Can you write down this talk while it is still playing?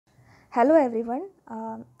Hello everyone.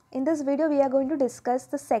 In this video we are going to discuss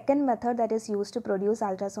the second method that is used to produce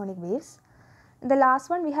ultrasonic waves. In the last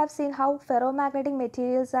one we have seen how ferromagnetic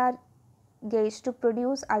materials are gauged to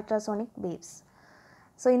produce ultrasonic waves.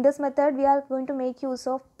 So in this method we are going to make use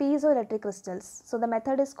of piezoelectric crystals. So the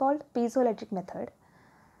method is called piezoelectric method.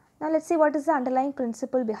 Now let's see what is the underlying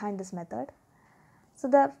principle behind this method. So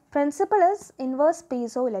the principle is inverse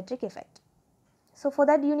piezoelectric effect. So for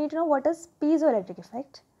that you need to know what is piezoelectric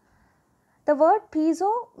effect. The word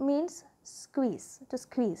piezo means squeeze, to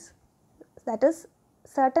squeeze. That is,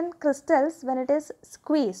 certain crystals, when it is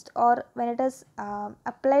squeezed or when it is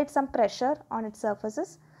applied some pressure on its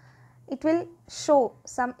surfaces, it will show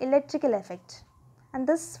some electrical effect, and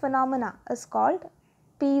this phenomena is called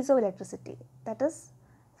piezoelectricity. That is,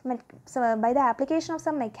 so by the application of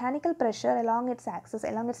some mechanical pressure along its axis,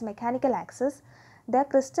 along its mechanical axis, the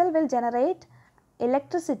crystal will generate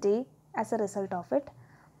electricity as a result of it.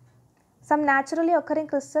 Some naturally occurring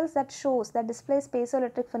crystals that displays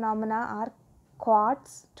piezoelectric phenomena are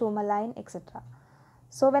quartz, tourmaline, etc.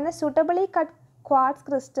 So when a suitably cut quartz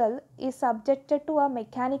crystal is subjected to a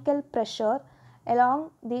mechanical pressure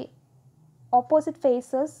along the opposite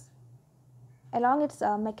faces, along its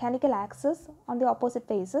mechanical axis on the opposite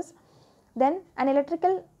faces, then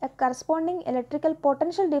a corresponding electrical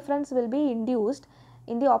potential difference will be induced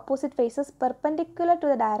in the opposite faces perpendicular to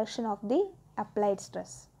the direction of the applied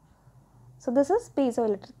stress. So this is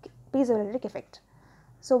piezoelectric effect.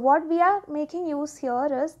 So what we are making use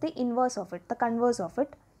here is the inverse of it, the converse of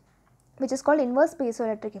it, which is called inverse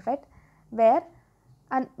piezoelectric effect, where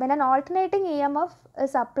when an alternating EMF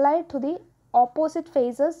is applied to the opposite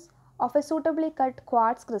faces of a suitably cut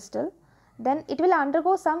quartz crystal, then it will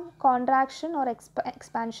undergo some contraction or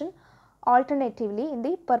expansion alternatively in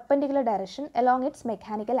the perpendicular direction along its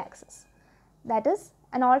mechanical axis. That is,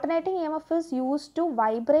 an alternating EMF is used to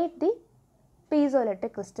vibrate the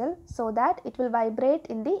piezoelectric crystal so that it will vibrate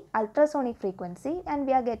in the ultrasonic frequency and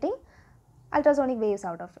we are getting ultrasonic waves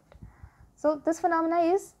out of it. So this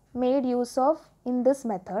phenomena is made use of in this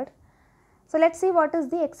method. So let's see what is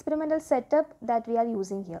the experimental setup that we are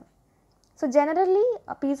using here. So generally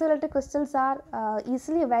piezoelectric crystals are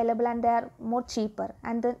easily available and they are more cheaper,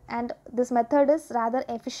 and this method is rather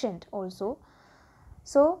efficient also.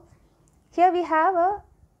 So here we have a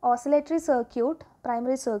oscillatory circuit,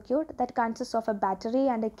 primary circuit, that consists of a battery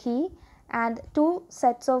and a key, and two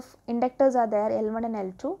sets of inductors are there, L1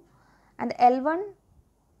 and L2, and L1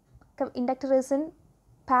 inductor is in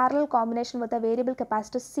parallel combination with a variable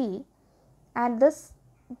capacitor C, and this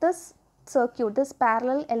circuit, this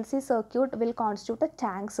parallel LC circuit will constitute a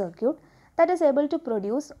tank circuit that is able to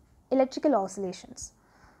produce electrical oscillations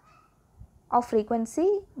of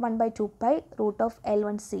frequency 1 by 2 pi root of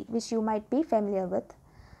L1C, which you might be familiar with.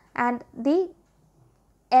 And the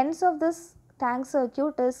ends of this tank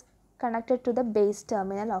circuit is connected to the base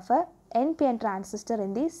terminal of a NPN transistor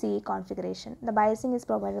in the CE configuration. The biasing is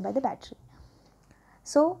provided by the battery.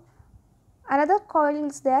 So another coil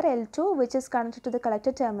is there, L2, which is connected to the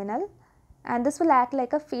collector terminal, and this will act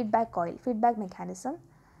like a feedback coil, feedback mechanism.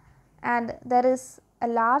 And there is a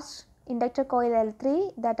large inductor coil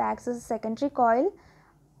L3 that acts as a secondary coil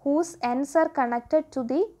whose ends are connected to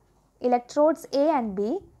the electrodes A and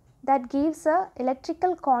B, that gives a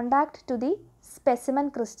electrical contact to the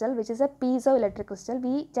specimen crystal, which is a piezoelectric crystal.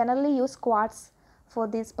 We generally use quartz for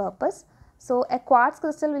this purpose. So a quartz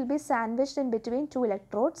crystal will be sandwiched in between two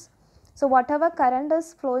electrodes. So whatever current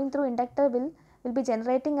is flowing through inductor will be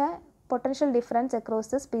generating a potential difference across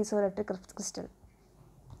this piezoelectric crystal.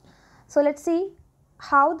 So let's see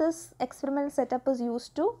how this experimental setup is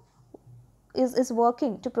used to is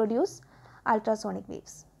working to produce ultrasonic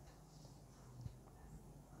waves.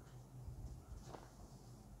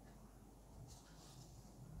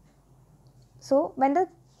 So when the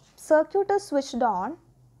circuit is switched on,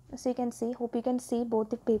 as you can see, hope you can see both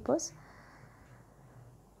the papers.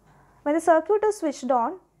 When the circuit is switched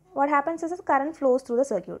on, what happens is the current flows through the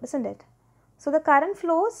circuit, isn't it? So the current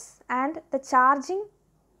flows and the charging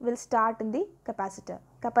will start in the capacitor.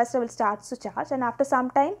 Capacitor will start to charge, and after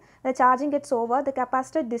some time the charging gets over, the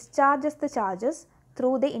capacitor discharges the charges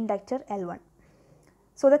through the inductor L1.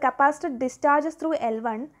 So the capacitor discharges through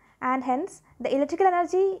L1, and hence the electrical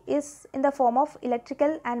energy is in the form of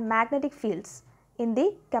electrical and magnetic fields in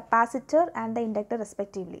the capacitor and the inductor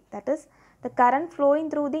respectively. That is, the current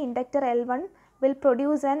flowing through the inductor L1 will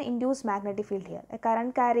produce an induced magnetic field here. A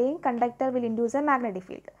current carrying conductor will induce a magnetic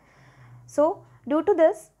field. So due to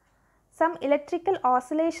this, some electrical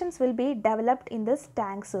oscillations will be developed in this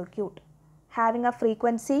tank circuit having a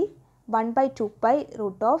frequency 1 by 2 pi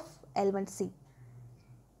root of L1C.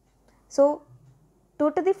 So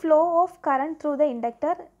due to the flow of current through the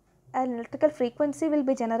inductor, an electrical frequency will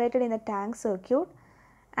be generated in the tank circuit,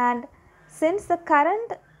 and since the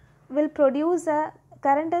current will produce the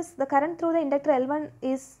current through the inductor L1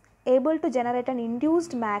 is able to generate an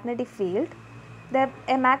induced magnetic field,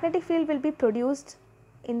 a magnetic field will be produced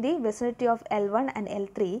in the vicinity of L1 and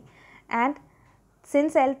L3, and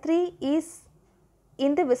since L3 is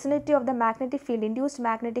in the vicinity of the magnetic field, induced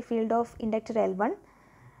magnetic field of inductor L1,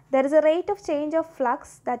 there is a rate of change of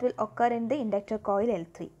flux that will occur in the inductor coil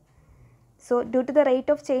L3. So, due to the rate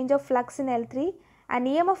of change of flux in L3, an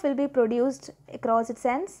EMF will be produced across its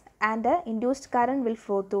ends and the induced current will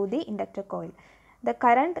flow through the inductor coil. The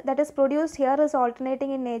current that is produced here is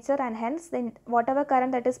alternating in nature, and hence then whatever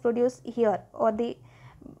current that is produced here, or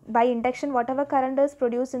by induction whatever current is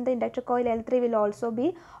produced in the inductor coil L3 will also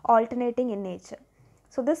be alternating in nature.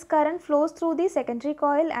 So, this current flows through the secondary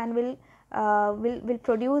coil and will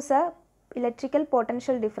produce a electrical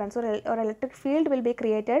potential difference, or electric field will be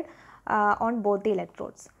created on both the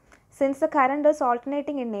electrodes. Since the current is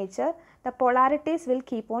alternating in nature, the polarities will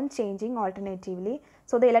keep on changing alternatively.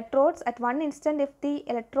 So, the electrodes at one instant, if the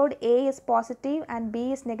electrode A is positive and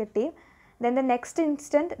B is negative, then the next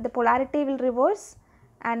instant the polarity will reverse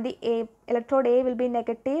and the electrode A will be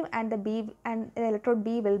negative and the electrode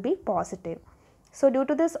B will be positive. So, due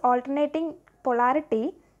to this alternating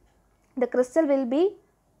polarity, the crystal will be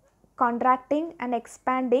contracting and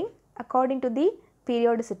expanding according to the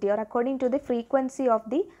periodicity or according to the frequency of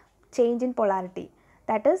the change in polarity.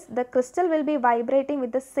 That is, the crystal will be vibrating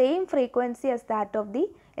with the same frequency as that of the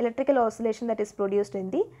electrical oscillation that is produced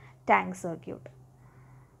in the tank circuit.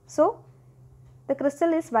 So, the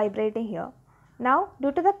crystal is vibrating here. Now,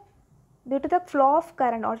 due to the flow of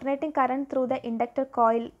current, alternating current through the inductor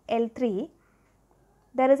coil L3,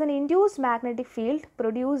 there is an induced magnetic field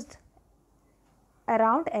produced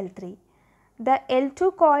around L3. The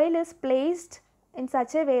L2 coil is placed in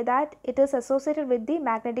such a way that it is associated with the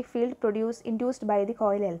magnetic field induced by the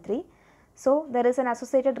coil L3. So, there is an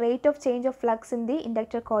associated rate of change of flux in the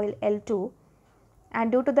inductor coil L2,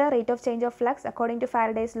 and due to the rate of change of flux according to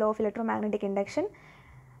Faraday's law of electromagnetic induction,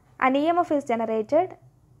 an EMF is generated,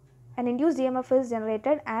 an induced EMF is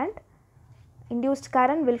generated, and induced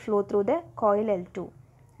current will flow through the coil L2,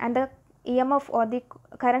 and the EMF or the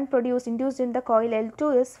current induced in the coil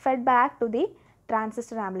L2 is fed back to the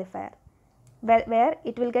transistor amplifier, where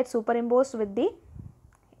it will get superimposed with the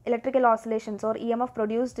electrical oscillations or EMF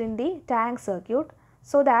produced in the tank circuit,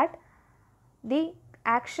 so that the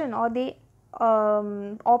action or the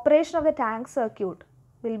operation of the tank circuit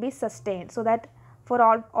will be sustained, so that for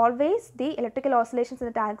always the electrical oscillations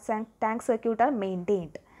in the tank circuit are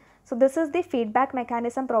maintained. So, this is the feedback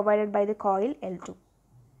mechanism provided by the coil L2.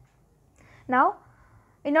 Now,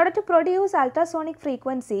 in order to produce ultrasonic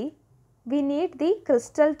frequency, we need the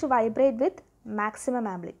crystal to vibrate with maximum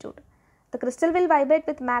amplitude. The crystal will vibrate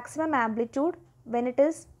with maximum amplitude when it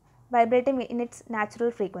is vibrating in its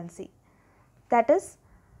natural frequency. That is,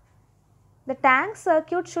 the tank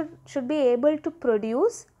circuit should be able to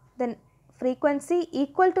produce the frequency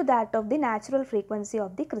equal to that of the natural frequency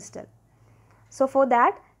of the crystal. So, for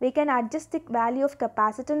that we can adjust the value of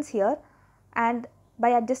capacitance here, and by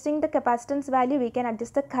adjusting the capacitance value we can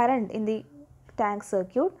adjust the current in the tank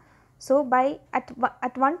circuit. So,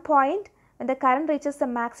 at one point when the current reaches the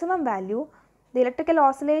maximum value, the electrical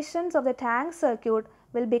oscillations of the tank circuit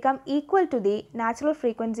will become equal to the natural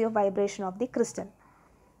frequency of vibration of the crystal.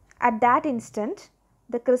 At that instant,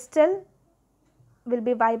 the crystal will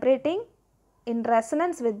be vibrating in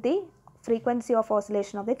resonance with the frequency of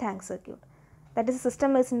oscillation of the tank circuit. That is, the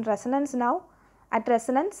system is in resonance now. At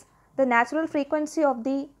resonance, the natural frequency of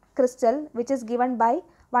the crystal, which is given by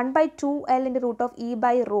 1 by 2L in the root of E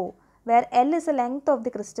by rho, where L is the length of the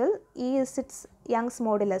crystal, E is its Young's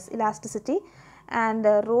modulus, elasticity, and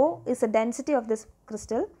rho is the density of this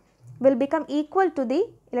crystal, will become equal to the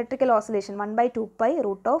electrical oscillation 1 by 2 pi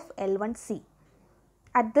root of L1C.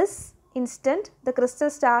 At this instant, the crystal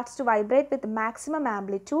starts to vibrate with maximum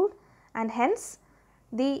amplitude, and hence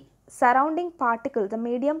the surrounding particles, the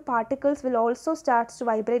medium particles, will also start to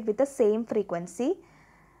vibrate with the same frequency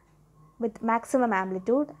with maximum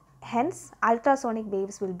amplitude. Hence, ultrasonic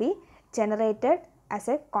waves will be generated as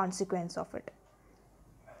a consequence of it.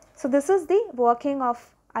 So, this is the working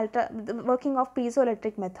of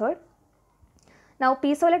piezoelectric method. Now,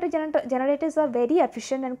 piezoelectric generators are very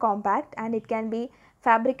efficient and compact, and it can be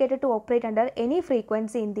fabricated to operate under any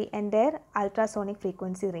frequency in the entire ultrasonic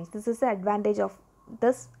frequency range. This is the advantage of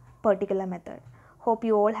this particular method. Hope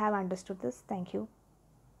you all have understood this. Thank you.